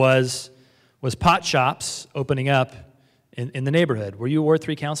time was pot shops opening up in the neighborhood. Were you a Ward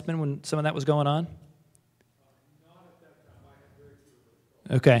 3 councilman when some of that was going on? Not at that time. I had very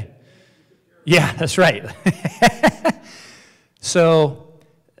few. Okay. Yeah, that's right. So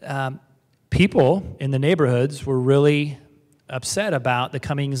people in the neighborhoods were really upset about the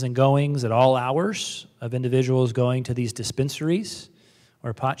comings and goings at all hours of individuals going to these dispensaries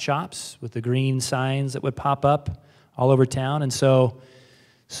or pot shops with the green signs that would pop up all over town. And so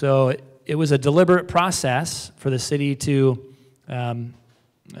it was a deliberate process for the city to,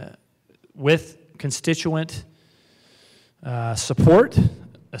 with constituent support,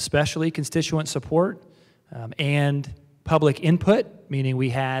 especially constituent support, and public input, meaning we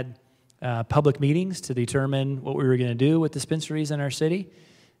had public meetings to determine what we were going to do with dispensaries in our city.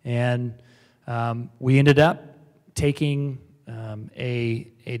 And we ended up taking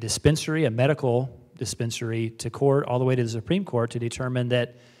a dispensary, a medical dispensary, to court, all the way to the Supreme Court, to determine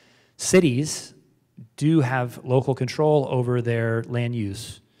that cities do have local control over their land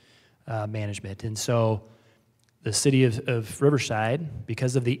use management. And so the city of Riverside,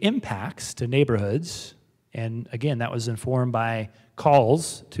 because of the impacts to neighborhoods, and again, that was informed by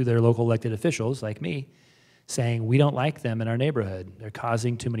calls to their local elected officials like me, saying we don't like them in our neighborhood. They're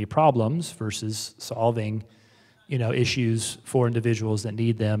causing too many problems versus solving, issues for individuals that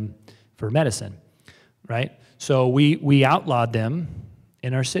need them for medicine, right? So we outlawed them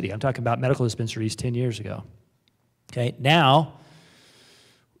in our city. I'm talking about medical dispensaries 10 years ago. Okay, now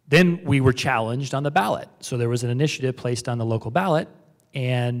Then we were challenged on the ballot. So there was an initiative placed on the local ballot,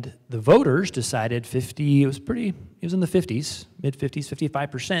 and the voters decided it was in the 50s, mid-50s,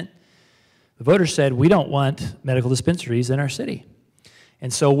 55%. The voters said, we don't want medical dispensaries in our city.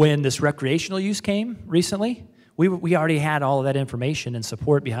 And so when this recreational use came recently, we already had all of that information and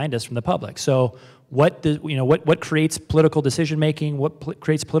support behind us from the public. So what creates political decision-making, what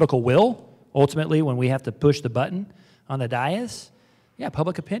creates political will, ultimately, when we have to push the button on the dais? Yeah,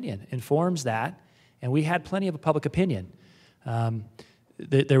 public opinion informs that, and we had plenty of public opinion.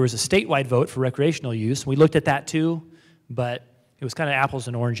 There was a statewide vote for recreational use. We looked at that too, but it was kind of apples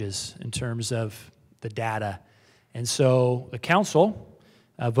and oranges in terms of the data. And so the council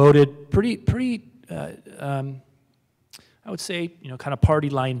voted pretty I would say, kind of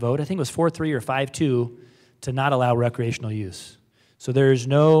party line vote. I think it was 4-3 or 5-2 to not allow recreational use. So there's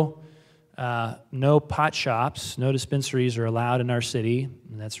no pot shops, no dispensaries are allowed in our city.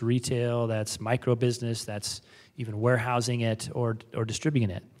 And that's retail, that's micro business, that's even warehousing it or distributing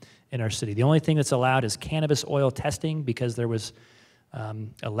it in our city. The only thing that's allowed is cannabis oil testing, because there was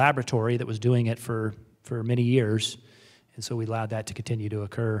a laboratory that was doing it for many years. And so we allowed that to continue to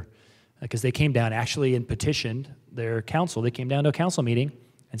occur, because they came down actually and petitioned their council. They came down to a council meeting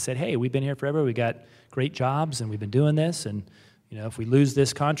and said, hey, we've been here forever, we got great jobs, and we've been doing this, and if we lose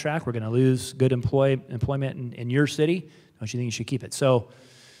this contract, we're going to lose good employment in your city. Don't you think you should keep it? So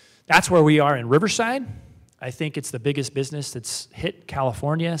that's where we are in Riverside. I think it's the biggest business that's hit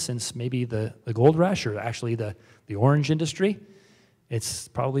California since maybe the gold rush, or actually the orange industry. It's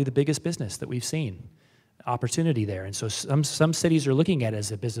probably the biggest business that we've seen. Opportunity there. And so some cities are looking at it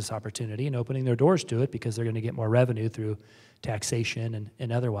as a business opportunity and opening their doors to it, because they're going to get more revenue through taxation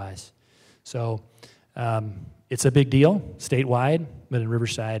and otherwise. So it's a big deal statewide, but in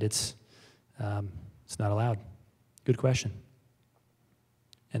Riverside it's not allowed. Good question.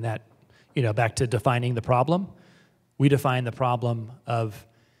 And that, back to defining the problem, we define the problem of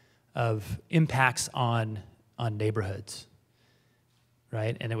impacts on neighborhoods,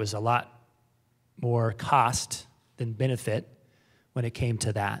 right? And it was a lot more cost than benefit when it came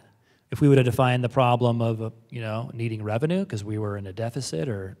to that. If we would have defined the problem of, needing revenue because we were in a deficit,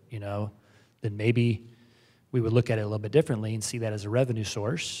 or, then maybe we would look at it a little bit differently and see that as a revenue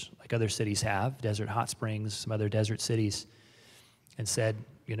source, like other cities have, Desert Hot Springs, some other desert cities, and said,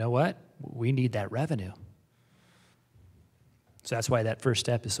 you know what, we need that revenue. So that's why that first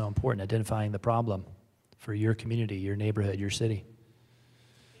step is so important, identifying the problem for your community, your neighborhood, your city.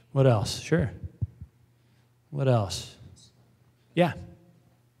 What else? Sure. What else? Yeah.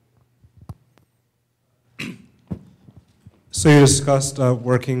 So you discussed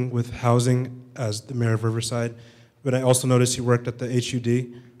working with housing as the mayor of Riverside, but I also noticed you worked at the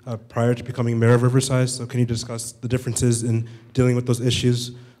HUD prior to becoming mayor of Riverside. So can you discuss the differences in dealing with those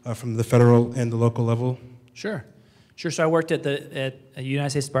issues from the federal and the local level? Sure. So I worked at the United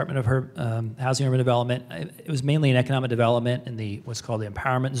States Department of Housing and Urban Development. It was mainly in economic development in the what's called the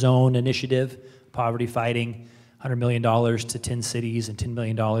Empowerment Zone Initiative, poverty fighting, $100 million to 10 cities and $10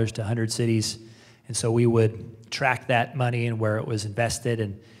 million to 100 cities. And so we would track that money and where it was invested,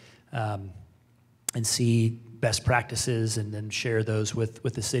 and see best practices, and then share those with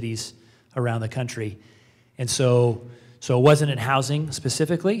the cities around the country. And so it wasn't in housing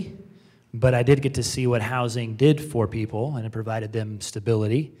specifically, but I did get to see what housing did for people, and it provided them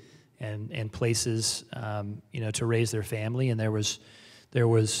stability and places, to raise their family. And there was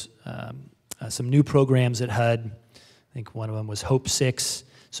some new programs at HUD. I think one of them was Hope 6.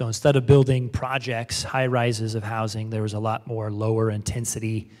 So instead of building projects, high rises of housing, there was a lot more lower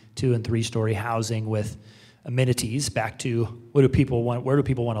intensity 2- and 3-story housing with amenities. Back to where do people want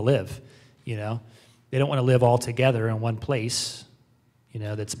to live? They don't want to live all together in one place,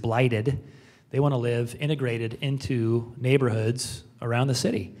 that's blighted. They want to live integrated into neighborhoods around the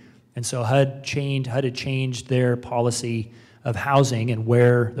city. And so HUD had changed their policy of housing and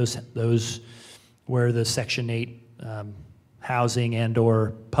where where the Section 8 housing and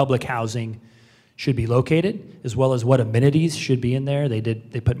or public housing should be located, as well as what amenities should be in there.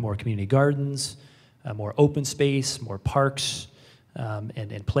 They put more community gardens, more open space, more parks,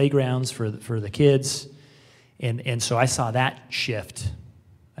 and playgrounds for the kids. And so I saw that shift.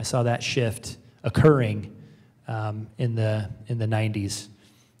 I saw that shift occurring in the 90s.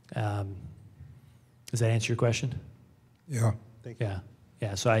 Does that answer your question? Yeah. Thank you.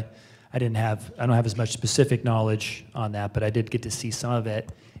 Yeah. So I don't have as much specific knowledge on that, but I did get to see some of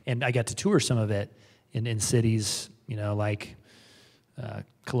it, and I got to tour some of it in cities, like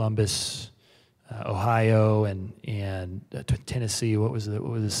Columbus, Ohio, and Tennessee. What was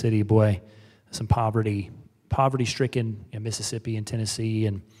the city? Boy, some poverty poverty-stricken Mississippi and Tennessee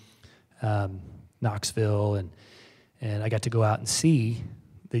and Knoxville, and I got to go out and see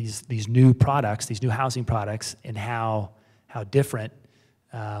these new products, these new housing products, and how different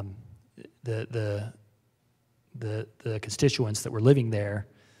the constituents that were living there,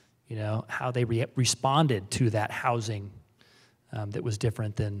 how they responded to that housing that was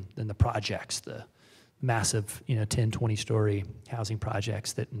different than the projects, the massive 10, 20-story housing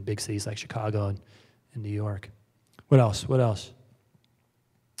projects that in big cities like Chicago and New York. What else?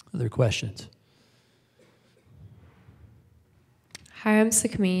 Other questions? Hi, I'm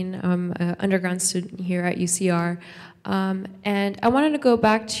Sakameen. I'm an undergrad student here at UCR. And I wanted to go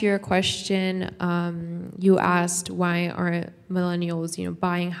back to your question. You asked why aren't millennials,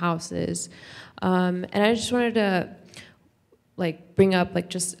 buying houses? And I just wanted to bring up,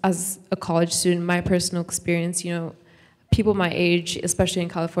 just as a college student, my personal experience, people my age, especially in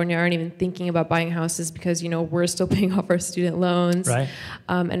California, aren't even thinking about buying houses because, we're still paying off our student loans. Right.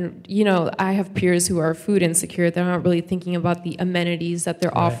 And, I have peers who are food insecure. They're not really thinking about the amenities that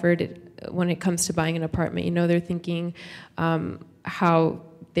they're offered when it comes to buying an apartment. They're thinking how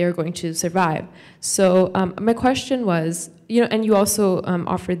they're going to survive. So my question was, and you also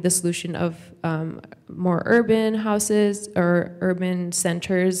offered the solution of more urban houses or urban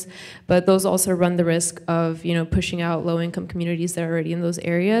centers, but those also run the risk of, pushing out low-income communities that are already in those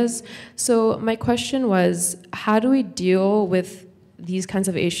areas. So my question was, how do we deal with these kinds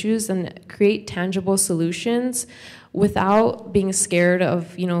of issues and create tangible solutions without being scared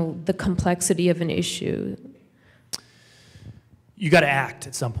of, the complexity of an issue? You got to act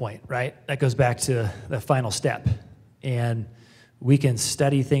at some point, right? That goes back to the final step. And we can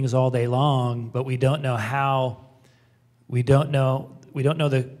study things all day long, but we don't know how, we don't know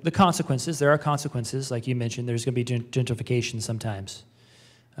the consequences. There are consequences, like you mentioned. There's going to be gentrification sometimes.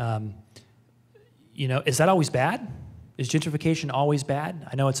 Is that always bad? Is gentrification always bad?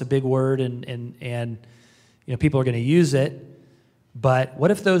 I know it's a big word, and people are going to use it, but what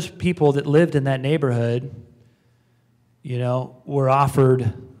if those people that lived in that neighborhood, were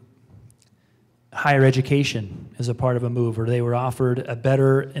offered higher education as a part of a move, or they were offered a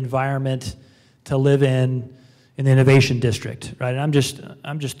better environment to live in the innovation district, right? And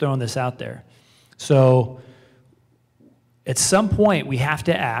I'm just throwing this out there. So at some point we have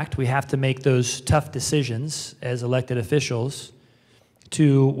to act. We have to make those tough decisions as elected officials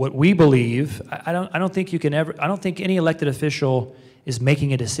to what we believe. I don't think any elected official is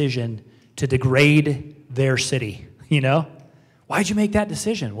making a decision to degrade their city. Why'd you make that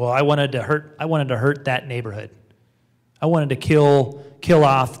decision? Well, I wanted to hurt that neighborhood. I wanted to kill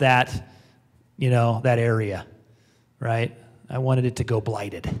off that, that area, right? I wanted it to go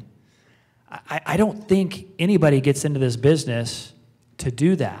blighted. I don't think anybody gets into this business to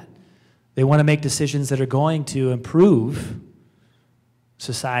do that. They want to make decisions that are going to improve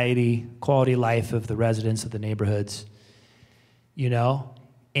society, quality of life of the residents of the neighborhoods,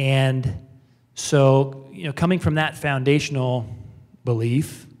 and so, coming from that foundational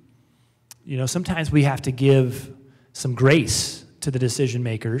belief, sometimes we have to give some grace to the decision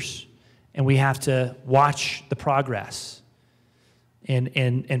makers, and we have to watch the progress.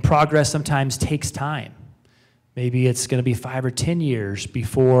 And progress sometimes takes time. Maybe it's going to be 5 or 10 years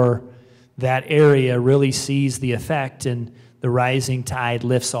before that area really sees the effect and the rising tide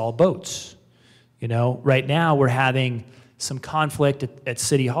lifts all boats. Right now we're having some conflict at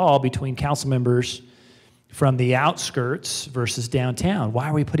City Hall between council members from the outskirts versus downtown. Why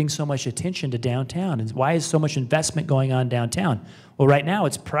are we putting so much attention to downtown? And why is so much investment going on downtown? Well, right now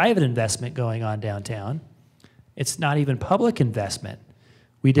it's private investment going on downtown. It's not even public investment.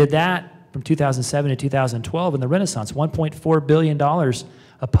 We did that from 2007 to 2012 in the Renaissance, $1.4 billion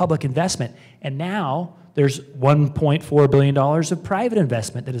of public investment. And now there's $1.4 billion of private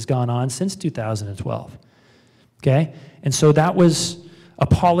investment that has gone on since 2012. Okay? And so that was a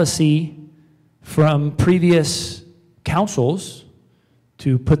policy from previous councils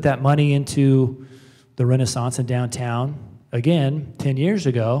to put that money into the Renaissance in downtown, again, 10 years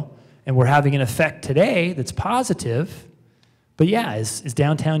ago, and we're having an effect today that's positive. But yeah, is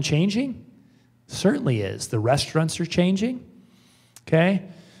downtown changing? Certainly is. The restaurants are changing, okay?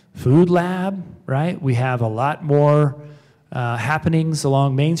 Food lab, right? We have a lot more happenings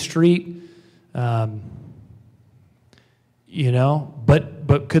along Main Street, but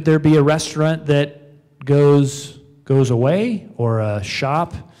could there be a restaurant that goes away, or a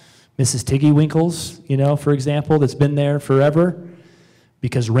shop, Mrs. Tiggy Winkle's, for example, that's been there forever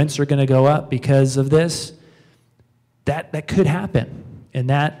because rents are going to go up because of this? That could happen, and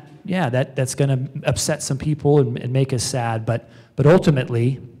that's going to upset some people and make us sad. But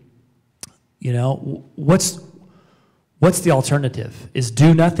ultimately, You know, what's the alternative? Is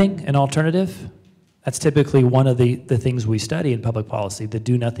do nothing an alternative? That's typically one of the things we study in public policy, the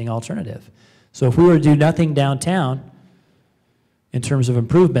do nothing alternative. So if we were to do nothing downtown in terms of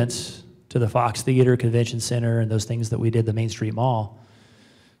improvements to the Fox Theater, Convention Center, and those things that we did, the Main Street Mall,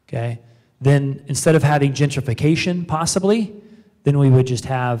 okay, then instead of having gentrification, possibly, then we would just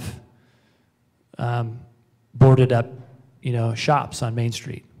have boarded up, you know, shops on Main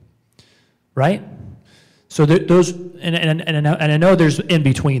Street, right? So those, and I know there's in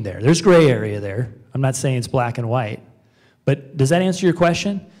between there. There's gray area there. I'm not saying it's black and white, but does that answer your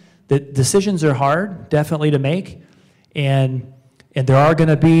question? The decisions are hard, definitely, to make, and there are going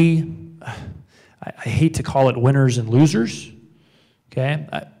to be, I hate to call it winners and losers, okay?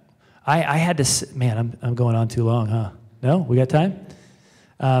 I had to, man, I'm going on too long, huh? No, we got time?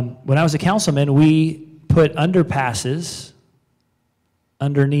 When I was a councilman, we put underpasses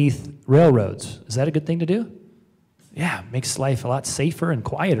underneath railroads. Is that a good thing to do? Yeah, makes life a lot safer and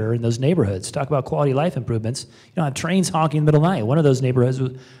quieter in those neighborhoods. Talk about quality of life improvements. You don't have trains honking in the middle of the night. One of those neighborhoods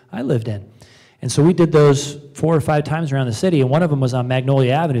I lived in. And so we did those 4 or 5 times around the city, and one of them was on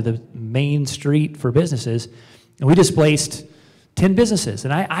Magnolia Avenue, the main street for businesses, and we displaced 10 businesses.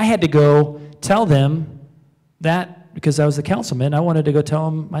 And I had to go tell them that because I was the councilman. I wanted to go tell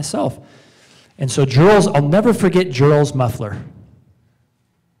them myself. And so I'll never forget Jurl's muffler.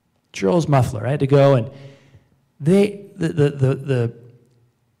 Jurl's muffler. I had to go, and the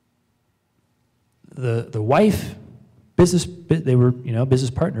wife, they were, you know,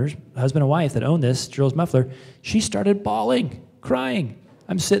 business partners, husband and wife that owned this, Jurl's muffler. She started bawling, crying.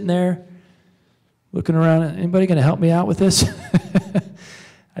 I'm sitting there looking around. Anybody going to help me out with this?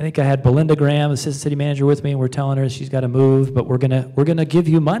 I think I had Belinda Graham, assistant city manager, with me, and we're telling her she's got to move, but we're gonna give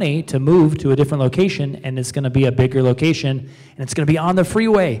you money to move to a different location, and it's going to be a bigger location, and it's going to be on the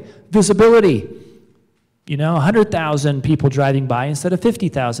freeway, visibility. You know, 100,000 people driving by instead of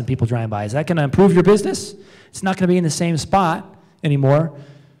 50,000 people driving by. Is that going to improve your business? It's not going to be in the same spot anymore.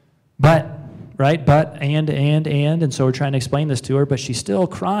 But, right, and so we're trying to explain this to her, but she's still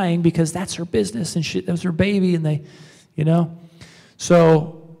crying because that's her business, and that was her baby, and they, you know.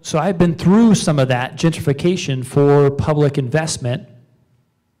 So I've been through some of that gentrification for public investment,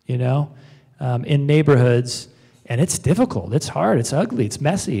 you know, in neighborhoods, and it's difficult, it's hard, it's ugly, it's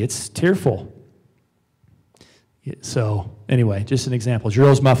messy, it's tearful. So anyway, just an example,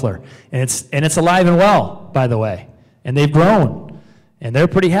 Jurl's muffler, and it's alive and well, by the way, and they've grown, and they're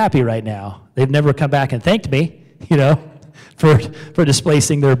pretty happy right now. They've never come back and thanked me, you know, for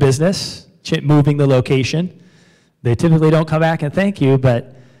displacing their business, moving the location. They typically don't come back and thank you,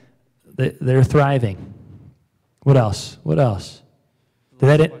 but they're thriving. What else? What else? Did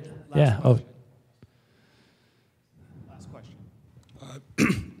that it? Yeah. Oh. Last question.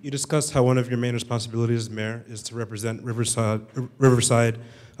 You discussed how one of your main responsibilities as mayor is to represent Riverside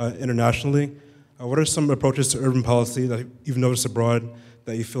internationally. What are some approaches to urban policy that you've noticed abroad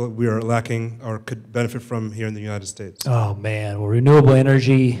that you feel we are lacking or could benefit from here in the United States? Oh man, well, renewable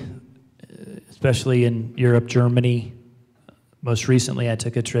energy, especially in Europe, Germany. Most recently, I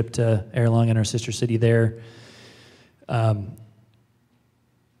took a trip to Erlangen, our sister city there.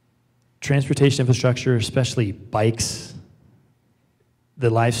 Transportation infrastructure, especially bikes, the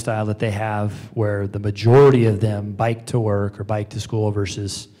lifestyle that they have where the majority of them bike to work or bike to school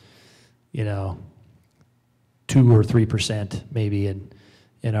versus, you know, 2 or 3% maybe in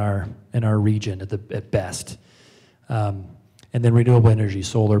our region at best. And then renewable energy,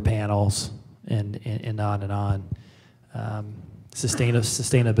 solar panels, and on and on.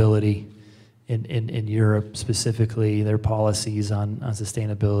 Sustainability in Europe specifically, their policies on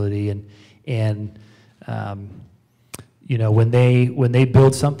sustainability and you know, when they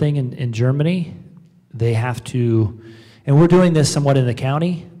build something in Germany, they have to, and we're doing this somewhat in the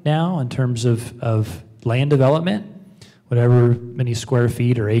county now in terms of land development, whatever many square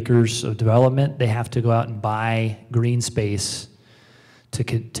feet or acres of development, they have to go out and buy green space to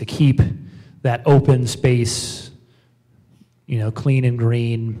keep that open space, you know, clean and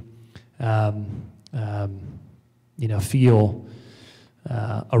green, you know, feel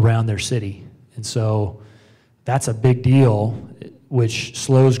around their city. And so that's a big deal, which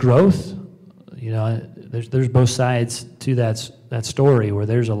slows growth. You know, there's both sides to that story where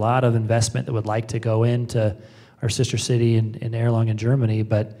there's a lot of investment that would like to go into our sister city in Erlangen, Germany,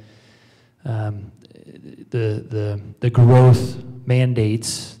 but the growth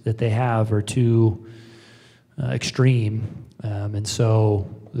mandates that they have are too extreme, and so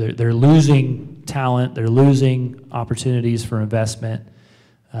they're losing talent, they're losing opportunities for investment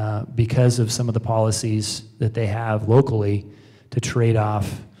because of some of the policies that they have locally to trade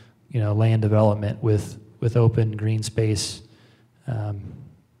off land development with open green space.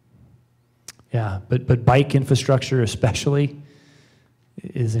 But bike infrastructure especially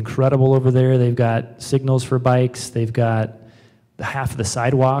is incredible over there. They've got signals for bikes. They've got half of the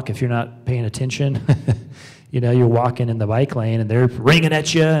sidewalk. If you're not paying attention, you're walking in the bike lane and they're ringing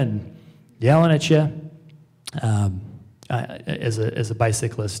at you and yelling at you. As a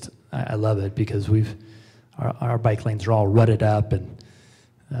bicyclist, I love it because our bike lanes are all rutted up and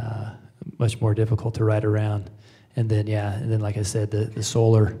much more difficult to ride around. And then like I said, the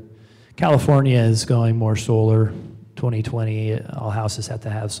solar. California is going more solar. 2020, all houses have to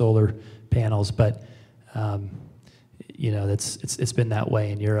have solar panels, but it's been that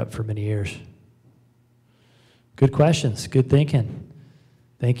way in Europe for many years. Good questions, good thinking.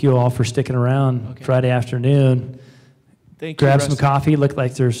 Thank you all for sticking around Friday afternoon. Thank you, Grab Rusty. some coffee. Look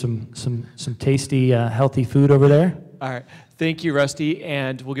like there's some tasty, healthy food over there. All right. Thank you, Rusty.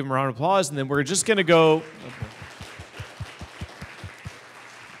 And we'll give him a round of applause, and then we're just going to go.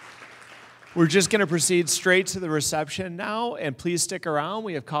 We're just going to proceed straight to the reception now, and please stick around.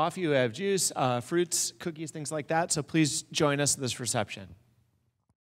 We have coffee, we have juice, fruits, cookies, things like that. So please join us at this reception.